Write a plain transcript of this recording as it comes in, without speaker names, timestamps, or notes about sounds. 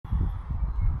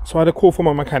So I had a call from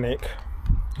my mechanic.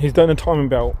 He's done a timing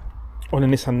belt on a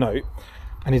Nissan Note,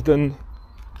 and he's done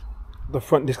the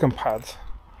front disc and pads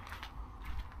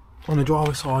on the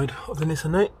driver's side of the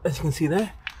Nissan Note, as you can see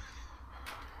there.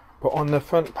 But on the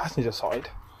front passenger side,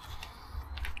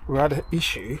 we had an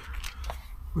issue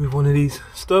with one of these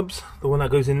stubs, the one that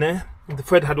goes in there. The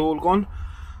thread had all gone,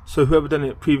 so whoever done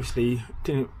it previously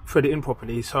didn't thread it in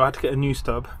properly, so I had to get a new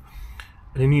stub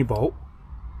and a new bolt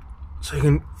so you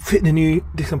can fit the new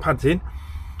disc and pads in.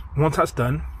 And once that's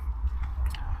done,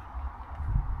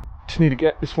 just need to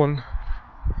get this one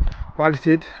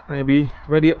validated and it'll be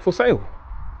ready up for sale.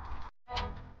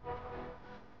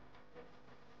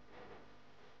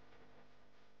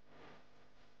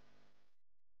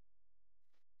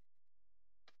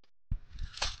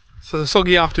 So the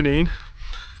soggy afternoon,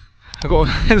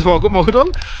 hence why I got my hood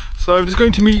on. So I'm just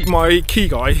going to meet my key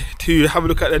guy to have a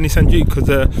look at the Nissan Duke, because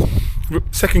the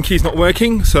second key's not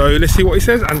working. So let's see what he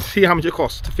says and see how much it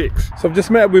costs to fix. So I've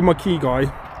just met up with my key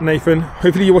guy, Nathan.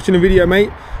 Hopefully you're watching the video, mate.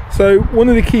 So one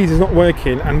of the keys is not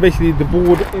working, and basically the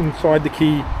board inside the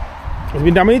key has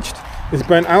been damaged. It's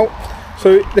burnt out.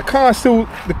 So the car still,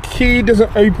 the key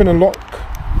doesn't open and lock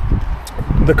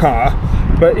the car,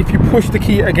 but if you push the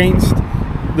key against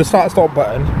the start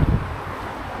button,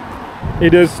 it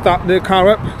does start the car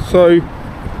up. So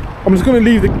I'm just going to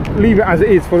leave it as it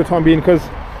is for the time being, because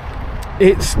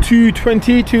it's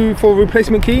 $220 for a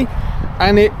replacement key,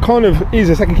 and it kind of is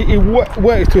a second key. It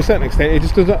works to a certain extent. It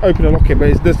just doesn't open and lock it, but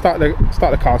it does start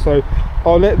the car. So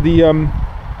I'll let the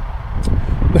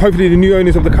hopefully the new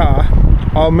owners of the car,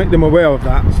 I'll make them aware of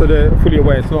that, so they're fully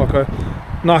aware. It's not like a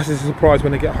nice surprise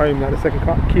when they get home that the second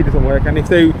key doesn't work. And if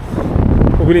they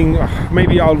willing,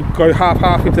 maybe I'll go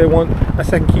half if they want a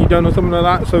second key done or something like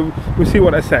that. So we'll see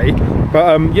what they say.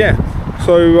 But yeah,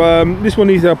 so this one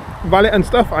needs a valet and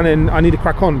stuff, and then I need to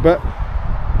crack on. But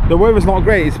the weather's not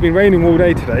great. It's been raining all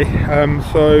day today,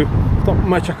 so there's not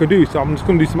much I can do. So I'm just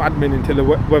going to do some admin until the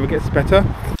weather gets better.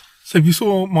 So if you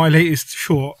saw my latest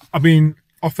short, I've been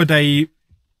offered a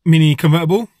mini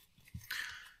convertible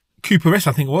Cooper S,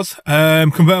 I think it was,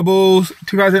 convertible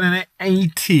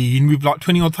 2018 with like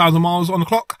 20 odd thousand miles on the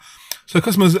clock. So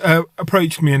customers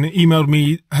approached me and emailed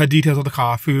me her details of the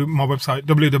car through my website,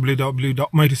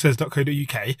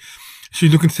 www.motosirs.co.uk.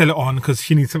 She's looking to sell it on because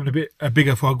she needs something a bit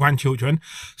bigger for her grandchildren.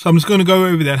 So I'm just going to go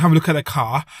over there and have a look at the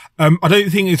car. I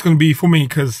don't think it's going to be for me,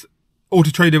 because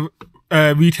Auto Trader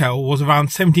retail was around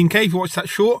 17k if you watch that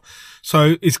short.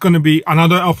 So it's going to be, and I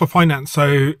don't offer finance,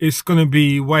 so it's going to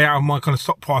be way out of my kind of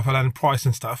stock profile and price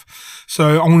and stuff.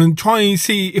 So I'm going to try and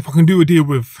see if I can do a deal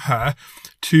with her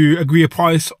to agree a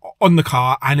price on the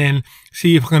car, and then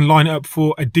see if I can line it up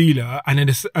for a dealer and then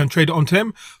just trade it onto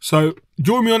them. So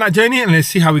join me on that journey and let's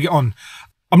see how we get on.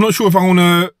 I'm not sure if I want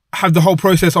to have the whole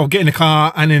process of getting a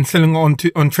car and then selling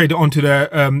it on trade it onto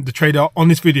the trader on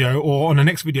this video or on the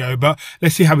next video, but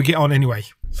let's see how we get on anyway.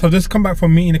 So I've just come back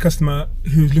from meeting a customer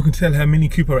who's looking to sell her Mini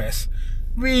Cooper S.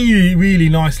 Really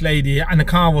nice lady, and the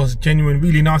car was genuine,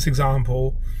 really nice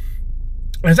example.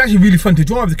 And it's actually really fun to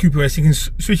drive the Cooper S. You can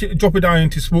switch it, drop it down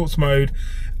into sports mode,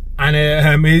 and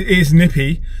it is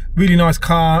nippy. Really nice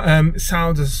car.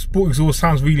 Sounds, the sport exhaust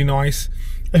sounds really nice.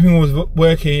 Everything was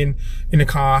working in the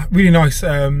car. Really nice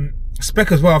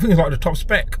spec as well. I think it's like the top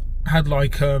spec. Had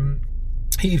like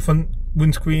heated front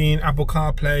windscreen, Apple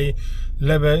CarPlay,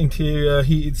 leather interior,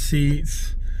 heated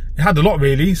seats. It had a lot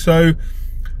really. So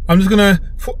I'm just gonna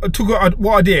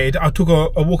what I did. I took a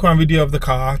walk around video of the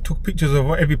car, took pictures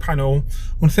of every panel.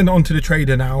 I'm gonna send it on to the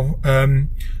trader now, and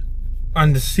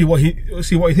see what he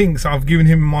thinks. I've given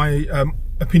him my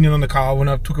opinion on the car when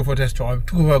I took it for a test drive.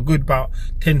 Took it for a good about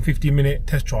 10-15 minute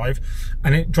test drive,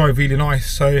 and it drove really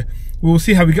nice. So we'll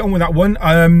see how we get on with that one.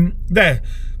 There.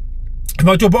 If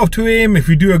I drop it off to him, if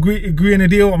we do agree on a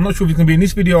deal, I'm not sure if it's going to be in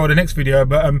this video or the next video,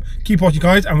 but keep watching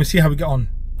guys and we'll see how we get on.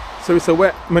 So it's a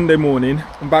wet Monday morning.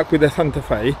 I'm back with the Santa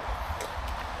Fe.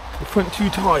 The front two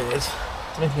tyres,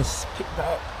 I don't know if you can pick that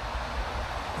up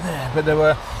there, but they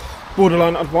were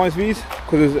borderline advisories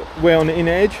because there's wear on the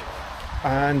inner edge,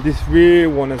 and this rear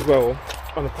one as well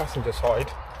on the passenger side,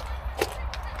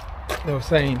 they were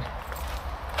saying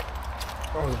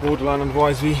that was borderline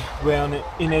advisory, wear on the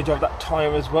inner edge of that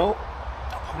tyre as well.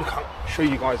 I probably can't show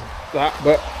you guys that,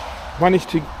 but managed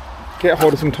to get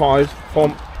hold of some tyres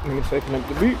from, let me just open up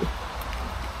the boot,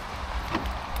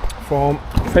 from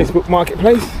Facebook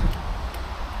Marketplace.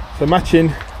 So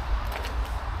matching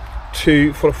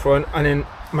two for the front and then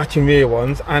matching rear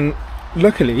ones, and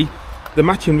luckily the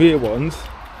matching rear ones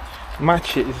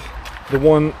matches the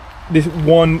one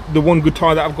good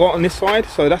tyre that I've got on this side,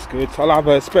 so that's good. So I'll have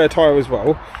a spare tyre as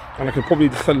well, and I can probably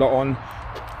just sell that on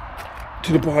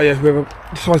to the buyer, whoever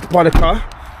decides to buy the car,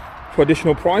 for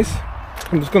additional price.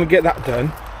 I'm just going to get that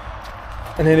done,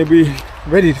 and then it'll be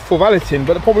ready for valeting.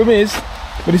 But the problem is,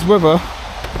 with this weather,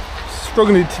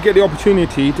 struggling to get the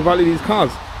opportunity to valet these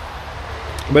cars.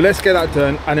 But let's get that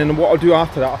done, and then what I'll do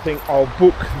after that, I think I'll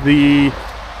book the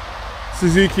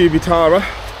Suzuki Vitara,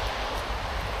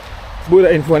 book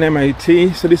that in for an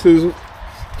MOT. So this is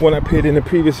one I appeared in the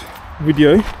previous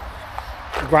video,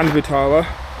 Grand Vitara,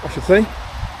 I should say.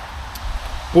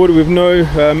 Bought it with no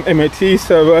MOT,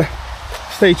 so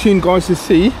stay tuned guys to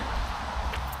see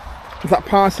if that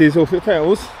passes or if it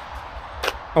fails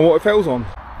and what it fails on.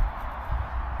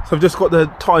 So I've just got the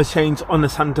tyres changed on the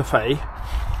Santa Fe.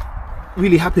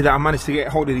 Really happy that I managed to get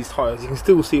hold of these tyres. You can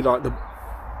still see like the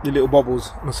little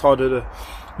bubbles on the side of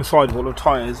the sidewall of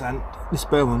tyres, and this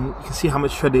bare one, you can see how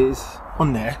much tread is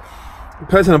on there. The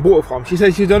person I bought it from, she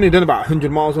said she's only done about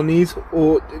 100 miles on these,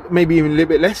 or maybe even a little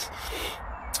bit less.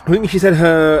 I think she said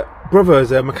her brother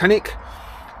is a mechanic,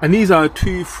 and these are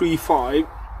 235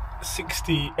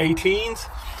 60 18s,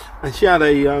 and she had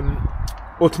a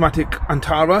automatic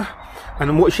Antara,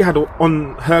 and what she had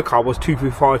on her car was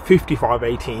 235 55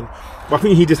 18. But I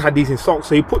think he just had these in stock,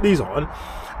 so he put these on,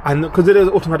 and because it is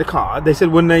an automatic car, they said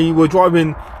when they were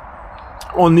driving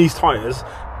on these tyres,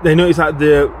 they noticed that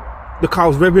the car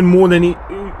was revving more than it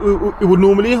would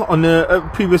normally on a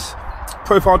previous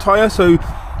profile tyre. So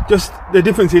just the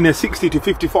difference in a 60 to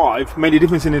 55 made a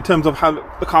difference in terms of how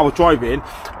the car was driving,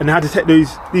 and they had to take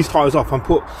these tyres off and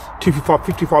put 255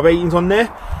 55 18s on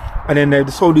there, and then they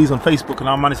sold these on Facebook, and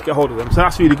I managed to get hold of them. So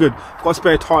that's really good. Got a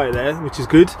spare tyre there, which is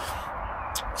good.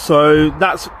 So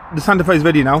that's the Santa Fe is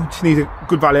ready now. Just needs a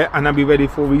good valet, and that'll be ready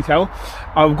for retail.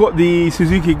 I've got the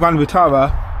Suzuki Grand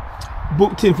Vitara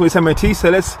booked in for its MOT, so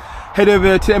let's head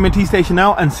over to the MOT station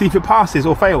now and see if it passes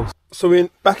or fails. So we're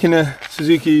back in a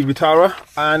Suzuki Vitara,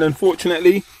 and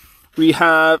unfortunately we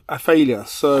have a failure.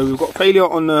 So we've got a failure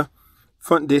on the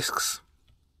front discs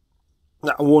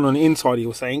that are worn on the inside, he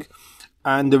was saying,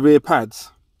 and the rear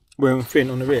pads wearing thin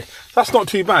on the rear. That's not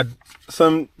too bad.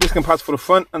 Some disc and pads for the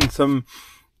front and some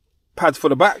pads for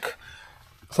the back.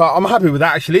 So I'm happy with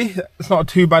that actually. It's not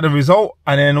too bad a result.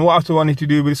 And then what I need to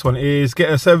do with this one is get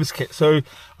a service kit. So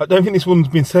I don't think this one's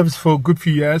been serviced for a good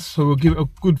few years, so we'll give it a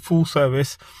good full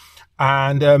service.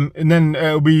 And then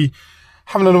it'll be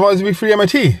having an advisory free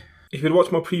MOT. If you'd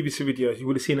watched my previous videos, you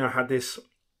would have seen I had this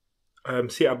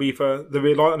CRB for the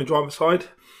rear light on the driver's side.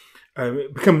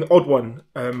 It became an odd one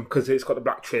because it's got the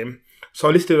black trim. So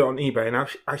I listed it on eBay, and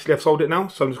actually I've sold it now.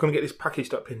 So I'm just going to get this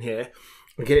packaged up in here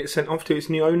and get it sent off to its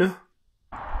new owner.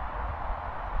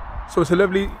 So it's a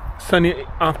lovely sunny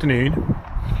afternoon.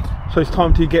 So it's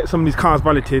time to get some of these cars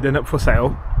valeted and up for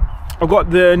sale. I've got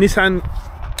the Nissan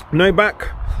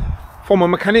Noback from my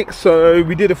mechanic. So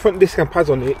we did a front disc and pads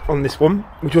on this one,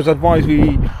 which was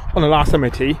advisory on the last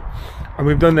MOT, and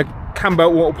we've done the cam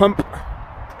belt water pump.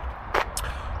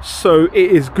 So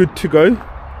it is good to go.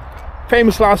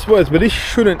 Famous last words, but this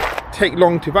shouldn't take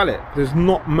long to valet. There's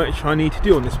not much I need to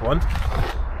do on this one.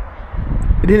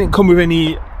 It didn't come with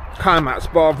any car mats,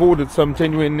 but I've ordered some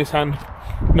genuine Nissan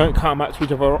Note car mats which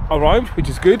have arrived, which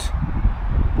is good.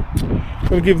 I'm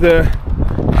going to give the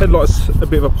headlights a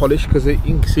bit of a polish because you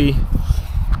can see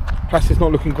plastic's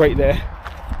not looking great there.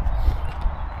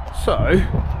 So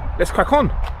let's crack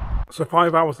on. So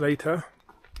 5 hours later,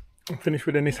 I'm finished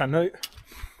with the Nissan Note.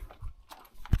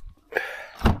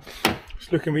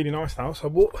 It's looking really nice now. So I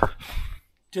bought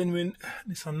genuine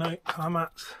Nissan Note car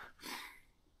mats,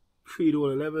 freed all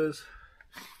the levers,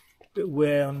 bit of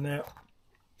wear on there,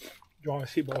 driver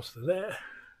seat bolster there,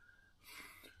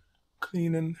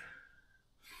 cleaning,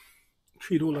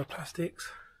 treat all the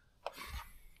plastics,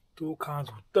 door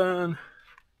cards were done.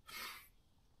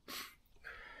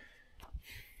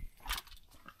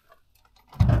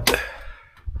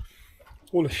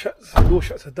 All the door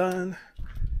shuts are done.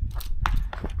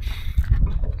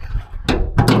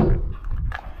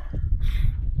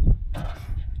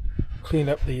 Clean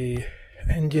up the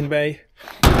engine bay.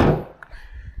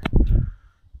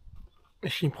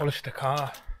 Machine polished the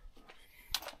car.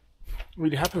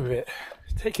 Really happy with it.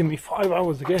 It's taken me 5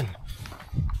 hours again.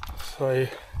 So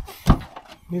I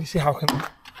need to see how I can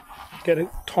get it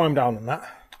time down on that.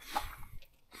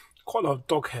 Quite a lot of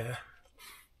dog hair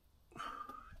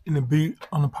in the boot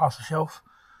on the parcel shelf,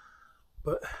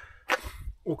 but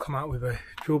all come out with a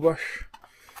drill brush.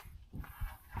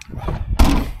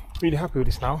 Really happy with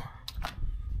this now.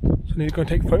 So I need to go and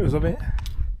take photos of it.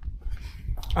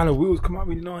 And the wheels come out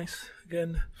really nice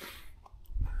again.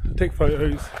 Take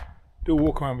photos, do a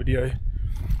walk around video,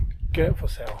 get it for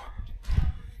sale.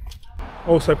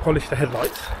 Also polish the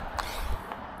headlights.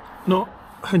 Not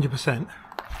 100%,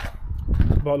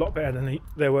 but a lot better than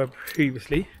they were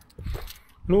previously.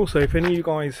 And also, if any of you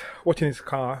guys watching this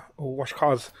car or wash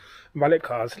cars, valet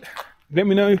cars, let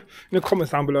me know in the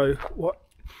comments down below what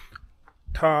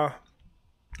tar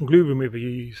glue remover you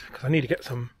use, because I need to get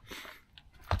some,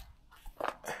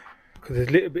 because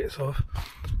there's little bits of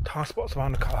tar spots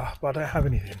around the car, but I don't have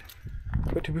anything.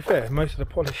 But to be fair, most of the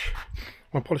polish,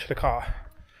 when I polish the car,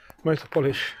 most of the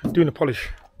polish, doing the polish,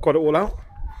 got it all out.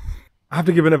 I have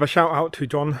to give another shout out to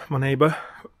John, my neighbour,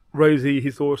 Rosie,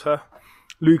 his daughter,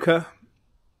 Luca,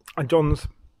 and John's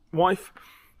wife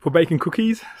for baking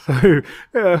cookies. So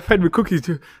fed me cookies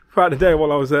throughout the day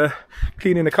while I was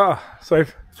cleaning the car. So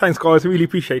thanks guys, I really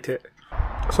appreciate it.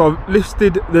 So I've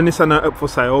listed the Nissan up for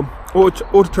sale.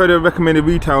 Auto Trader recommended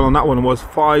retail on that one was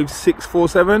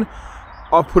 5647.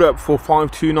 I've put it up for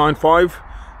 5295.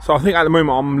 So I think at the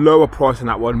moment I'm lower price than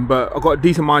that one, but I've got a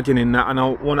decent margin in that and I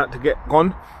want that to get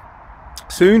gone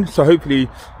soon. So hopefully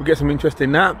we'll get some interest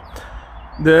in that.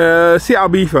 The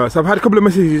CRB first. I've had a couple of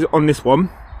messages on this one.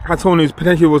 I had someone who's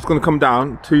potentially was going to come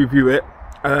down to view it.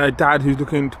 Dad who's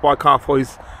looking to buy a car for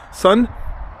his son.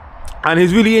 And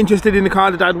he's really interested in the car.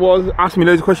 The dad was asking me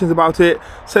loads of questions about it,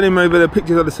 sending him over the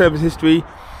pictures of the service history.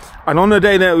 And on the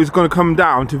day that he was going to come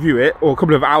down to view it, or a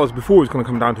couple of hours before he was going to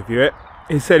come down to view it,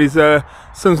 he said his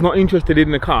son's not interested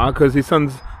in the car because his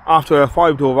son's after a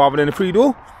 5-door rather than a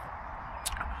 3-door.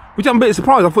 Which I'm a bit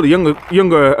surprised. I thought the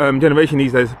younger generation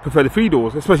these days prefer the 3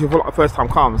 doors, especially for like first time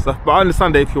car and stuff. But I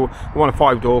understand that if you want a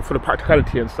 5-door for the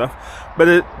practicality and stuff.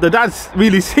 But the dad's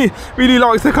really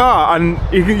likes the car, and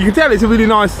you can tell it's a really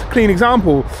nice, clean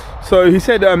example. So he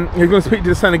said he's going to speak to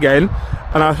the son again,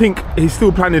 and I think he's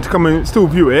still planning to come and still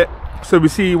view it. So we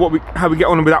see how we get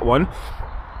on with that one.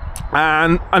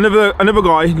 And another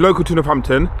guy local to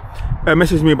Northampton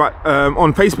messaged me about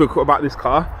on Facebook about this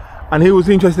car. And he was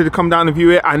interested to come down and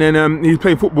view it, and then he's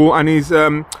playing football and he's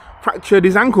fractured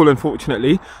his ankle,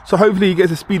 unfortunately. So hopefully he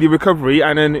gets a speedy recovery,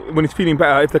 and then when he's feeling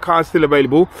better, if the car's still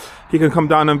available, he can come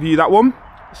down and view that one.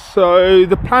 So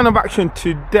the plan of action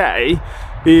today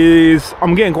is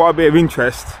I'm getting quite a bit of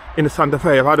interest in the Santa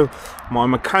Fe. I've had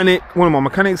one of my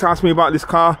mechanics asked me about this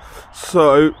car.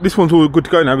 So this one's all good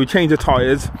to go now. We changed the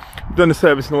tyres, done the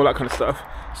service and all that kind of stuff.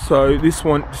 So this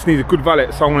one just needs a good valet,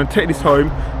 so I'm going to take this home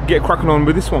and get cracking on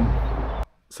with this one.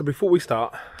 So before we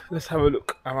start, let's have a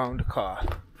look around the car.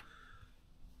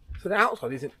 So the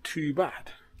outside isn't too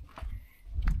bad.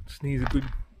 Just needs a good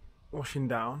washing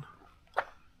down.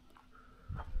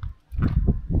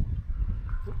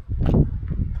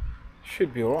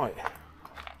 Should be alright.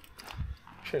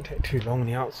 Shouldn't take too long on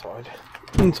the outside.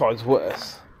 Inside's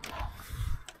worse.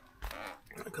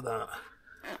 Look at that.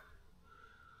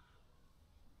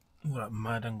 All that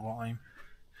mud and grime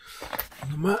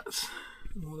on the mats,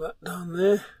 all that down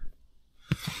there.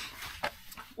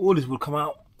 All this will come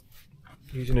out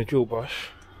using a drill brush.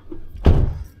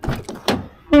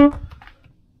 The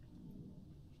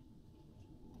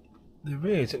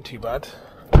rear isn't too bad.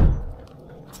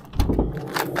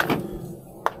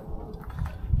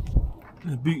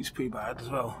 The boot's pretty bad as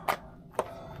well.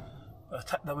 I'll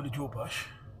tap that with a drill brush.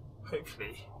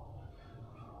 Hopefully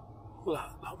all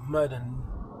that mud and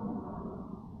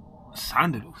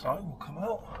sand, it looks like, will come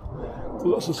out.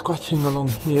 Lots of scratching along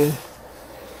here.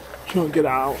 Try and get that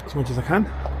out as much as I can.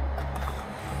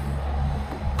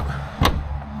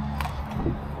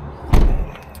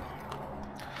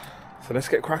 So let's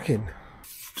get cracking.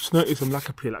 Just noticed some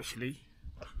lacquer peel actually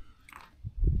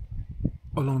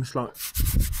along this line.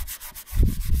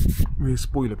 Really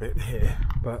spoil a bit here,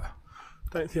 but I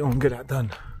don't think I can get that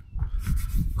done.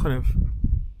 Kind of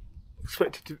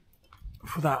expected to,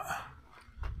 for that,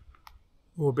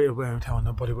 or a bit of wear and tear on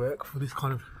the bodywork for this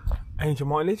kind of age of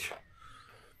mileage.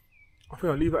 I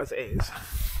think I'll leave it as it is.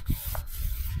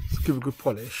 Let's give it a good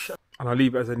polish, and I'll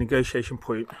leave it as a negotiation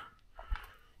point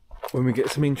when we get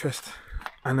some interest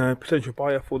and a potential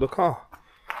buyer for the car.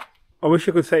 I wish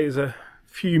I could say it's a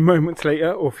few moments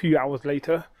later or a few hours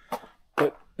later,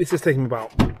 but this has taken me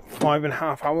about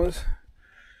 5.5 hours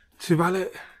to valet.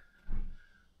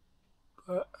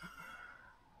 But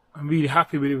I'm really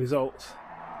happy with the results.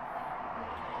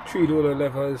 Treated all the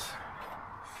levers,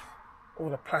 all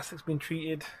the plastic's been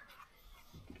treated.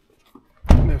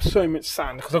 And there's so much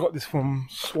sand because I got this from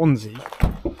Swansea.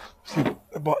 See,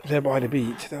 there by the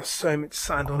beach, there's so much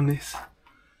sand on this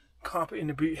carpet in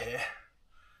the boot here.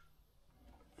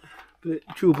 The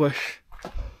drill brush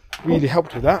really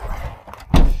helped with that,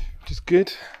 which is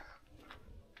good.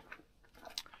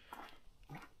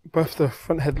 Both the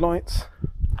front headlights,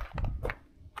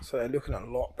 so they're looking a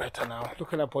lot better now.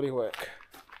 Look at that bodywork.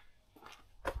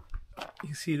 You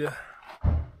can see the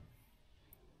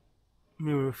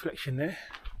mirror reflection there.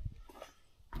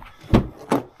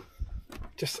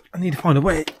 I need to find a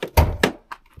way.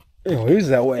 Is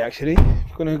there a way actually?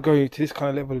 I'm gonna go to this kind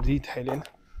of level of detailing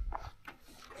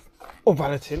or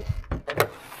valeting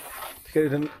to get it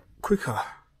done quicker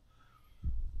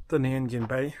than the engine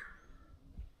bay.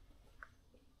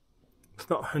 It's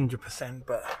not 100%,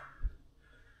 but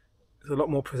it's a lot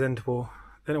more presentable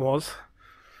than it was.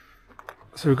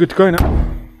 So we're good to go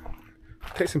now.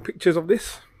 Take some pictures of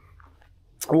this,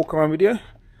 a walk around video,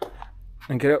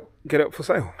 and get up for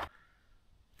sale.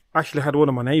 Actually, I had one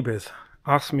of my neighbours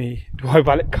ask me, do I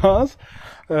valet cars?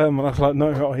 And I was like,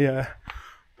 no, I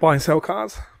buy and sell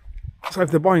cars. So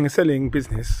if the buying and selling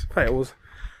business fails,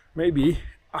 maybe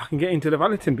I can get into the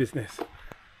valeting business.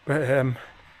 But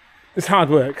it's hard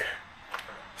work.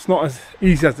 It's not as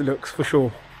easy as it looks, for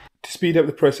sure. To speed up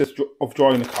the process of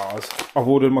drying the cars, I've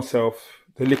ordered myself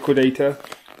the Liquidator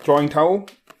drying towel.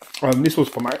 This was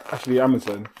from actually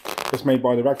Amazon. It's made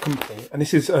by the Rag Company, and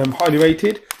this is highly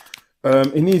rated.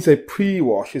 It needs a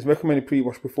pre-wash. It's recommended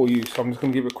pre-wash before use, so I'm just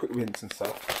going to give it a quick rinse and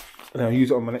stuff, and I'll use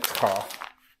it on my next car.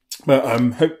 But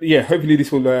hopefully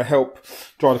this will help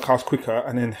dry the cars quicker,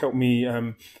 and then help me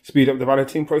speed up the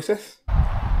valeting process.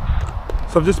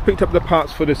 So I've just picked up the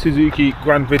parts for the Suzuki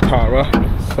Grand Vitara.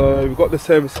 So we've got the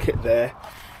service kit there,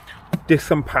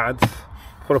 discs and pads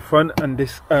for the front, and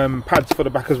disc pads for the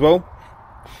back as well.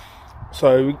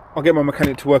 So I'll get my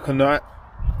mechanic to work on that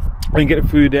and get it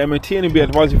through the MOT, and it'll be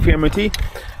advisory free MOT.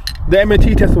 The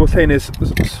MOT tester was saying there's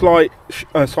slight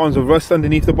signs of rust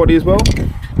underneath the body as well.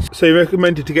 So he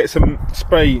recommended to get some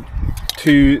spray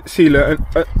to seal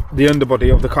the underbody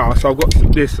of the car. So I've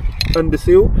got this under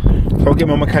seal. So I'll get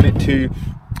my mechanic to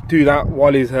do that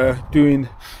while he's doing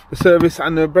the service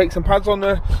and the brakes and pads on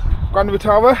the Grand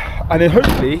Vitara. And then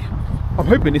hopefully, I'm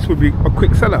hoping this will be a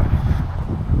quick seller,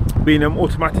 being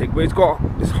automatic, but it's got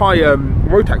this high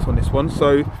road tax on this one,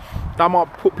 so that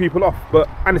might put people off.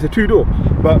 And it's a 2-door,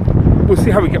 but we'll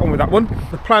see how we get on with that one.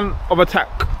 The plan of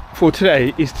attack for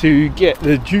today is to get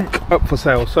the Duke up for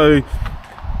sale. So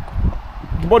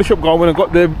the body shop guy, when I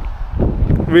got the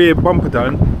rear bumper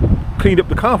done, cleaned up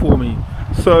the car for me.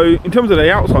 So in terms of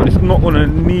the outside, it's not going to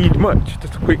need much,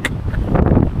 just a quick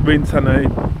rinse and a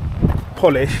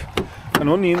polish. And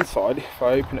on the inside, if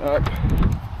I open it up,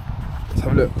 let's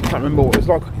have a look. I can't remember what it's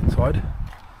like on the inside.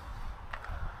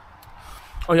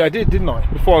 Oh yeah, I did, didn't I?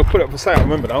 Before I put it up for sale, I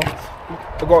remember now.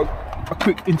 I got a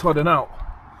quick inside and out.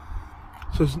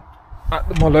 So it's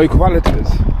at my local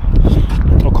valeters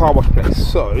or car wash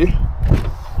place, so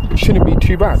it shouldn't be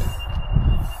too bad.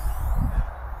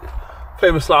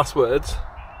 Famous last words.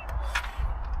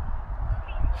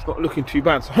 It's not looking too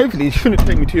bad, so hopefully it shouldn't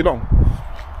take me too long.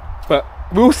 But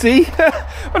we'll see.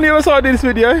 On the other side of this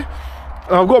video,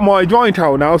 I've got my drying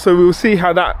towel now, so we'll see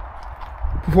how that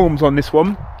performs on this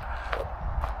one.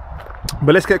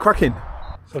 But let's get cracking.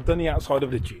 So I've done the outside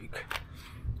of the Duke.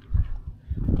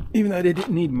 Even though they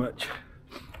didn't need much,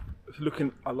 it's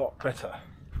looking a lot better.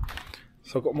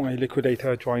 So I've got my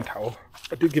Liquidator drying towel.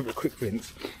 I did give it a quick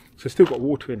rinse, so it's still got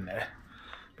water in there.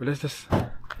 But let's just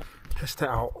test it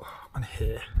out on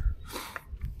here.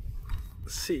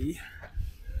 See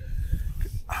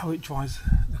how it dries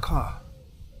the car.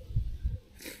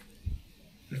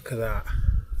 Look at that.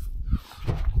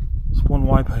 It's one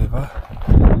wipe over.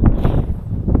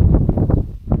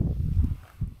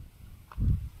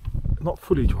 Not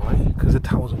fully dry because the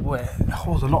towels are wet. It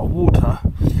holds a lot of water,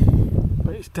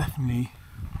 but it's definitely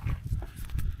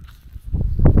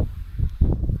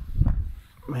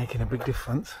making a big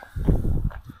difference.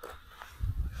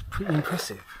 It's pretty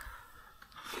impressive.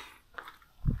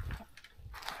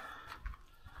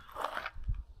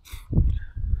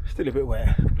 Still a bit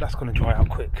wet, but that's going to dry out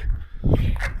quick.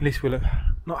 At least we'll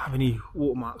not have any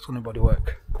watermarks on the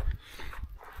bodywork.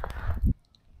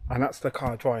 And that's the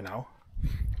car dry now.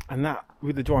 And that,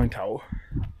 with the drying towel,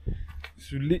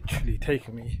 it's literally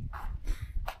taken me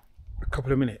a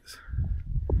couple of minutes.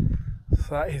 So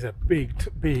that is a big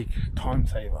time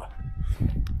saver.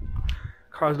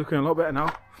 Car's looking a lot better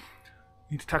now.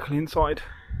 Need to tackle the inside,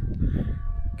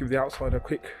 give the outside a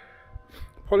quick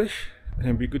polish, and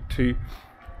then be good to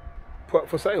put up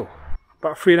for sale.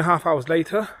 About 3.5 hours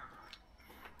later,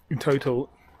 in total,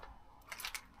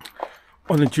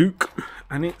 on the Duke,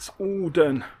 and it's all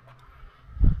done.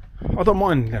 I don't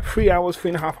mind. 3 hours,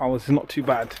 3.5 hours is not too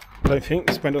bad, I don't think,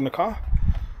 to spend on the car.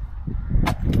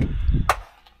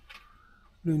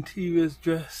 The interior's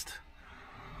dressed,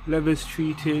 leather's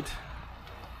treated,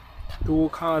 door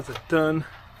cars are done,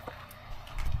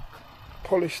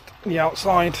 polished the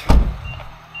outside.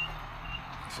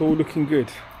 It's all looking good.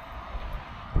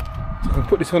 So I can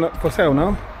put this one up for sale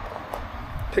now.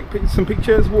 Take some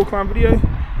pictures, walk around video.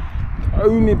 The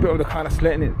only bit of the car that's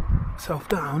letting it myself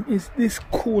down is this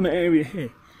corner area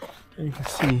here. And you can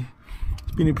see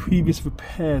there's been a previous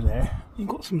repair there. You've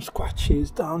got some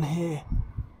scratches down here.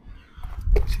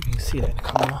 See if you can see that in the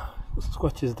camera. Got some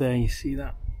scratches there, you see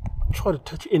that. I tried to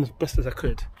touch it in as best as I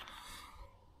could.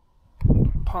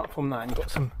 Apart from that, you've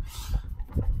got some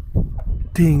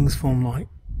dings from like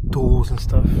doors and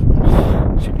stuff,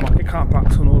 supermarket car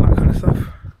parks and all that kind of stuff.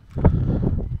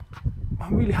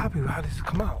 I'm really happy with how this has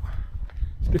come out.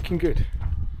 It's looking good.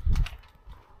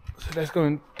 So let's go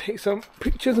and take some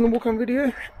pictures and a walk around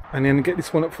video and then get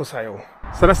this one up for sale.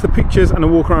 So that's the pictures and a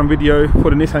walk around video for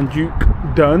the Nissan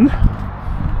Juke done.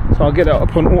 So I'll get that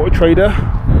up on Auto Trader.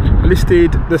 I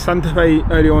listed the Santa Fe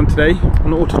earlier on today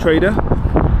on Auto Trader.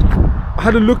 I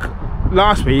had a look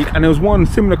last week and there was one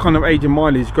similar kind of age and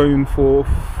mileage going for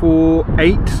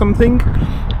 4.8 something,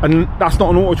 and that's not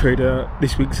on Auto Trader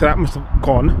this week, so that must have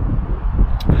gone.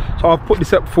 So I've put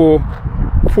this up for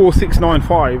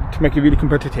 4.695 to make it really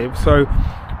competitive. So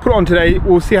put it on today,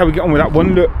 we'll see how we get on with that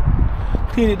one. Look,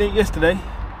 cleaned it yesterday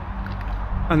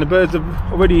and the birds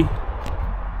have already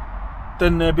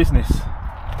done their business.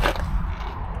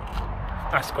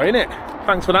 That's great, isn't it?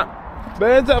 Thanks for that.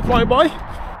 Birds that are flying by.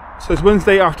 So it's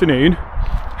Wednesday afternoon.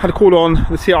 Had a call on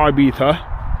the CI Ibiza.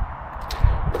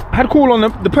 I had a call on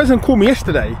the person called me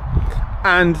yesterday,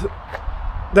 and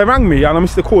they rang me and I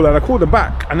missed the call, and I called them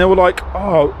back and they were like,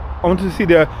 oh, I wanted to see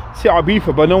the CI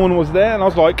Ibiza, but no one was there. And I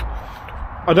was like,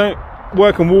 I don't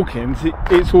work and walk-ins.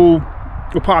 It's all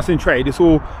your passing trade. It's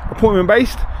all appointment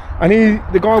based. And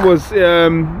the guy was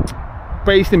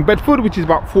based in Bedford, which is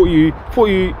about 40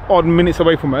 odd minutes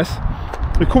away from us.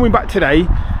 He called me back today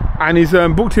and he's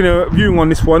booked in a viewing on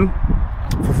this one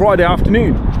for Friday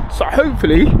afternoon. So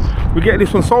hopefully we get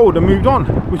this one sold and moved on,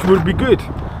 which would be good.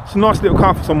 It's a nice little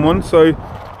car for someone, so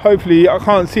hopefully, I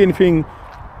can't see anything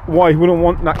why he wouldn't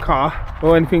want that car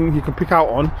or anything you can pick out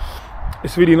on.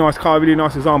 It's a really nice car, really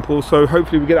nice example, so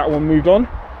hopefully we get that one moved on.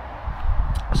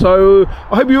 So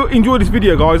I hope you enjoyed this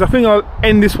video, guys. I think I'll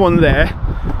end this one there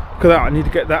because I need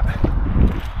to get that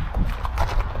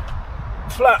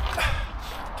flat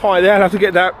tyre there. I'll have to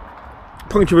get that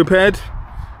puncture repaired,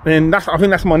 and I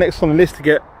think that's my next on the list to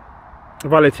get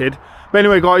valeted. But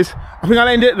anyway, guys, I think I'll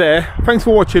end it there. Thanks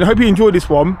for watching. I hope you enjoyed this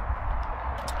one.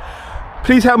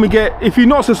 Please help me get, if you're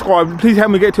not subscribed, please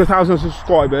help me get to 1,000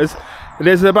 subscribers.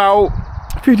 There's about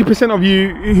 50% of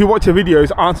you who watch the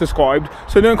videos aren't subscribed,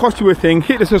 so it don't cost you a thing.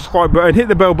 Hit the subscribe button, hit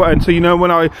the bell button so you know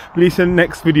when I release the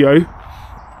next video.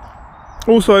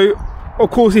 Also,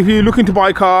 of course, if you're looking to buy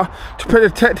a car to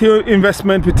protect your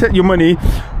investment, protect your money,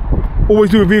 always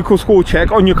do a vehicle score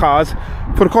check on your cars.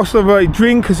 For the cost of a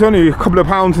drink, it's only a couple of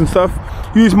pounds and stuff.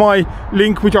 Use my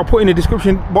link, which I'll put in the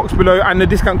description box below, and the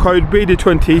discount code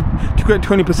BEDA20 to get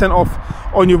 20% off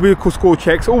on your vehicle score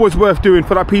checks. Always worth doing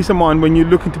for that peace of mind when you're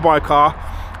looking to buy a car.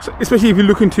 So especially if you're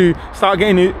looking to start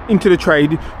getting into the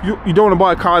trade, you don't want to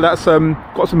buy a car that's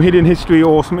got some hidden history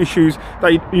or some issues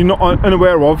that you're not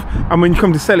unaware of, and when you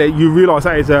come to sell it, you realise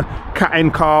that is a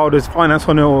cat-end car, or there's finance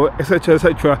on it, or etc,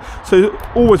 etc. So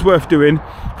always worth doing.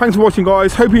 Thanks for watching,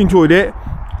 guys. Hope you enjoyed it.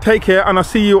 Take care, and I'll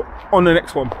see you on the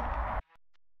next one.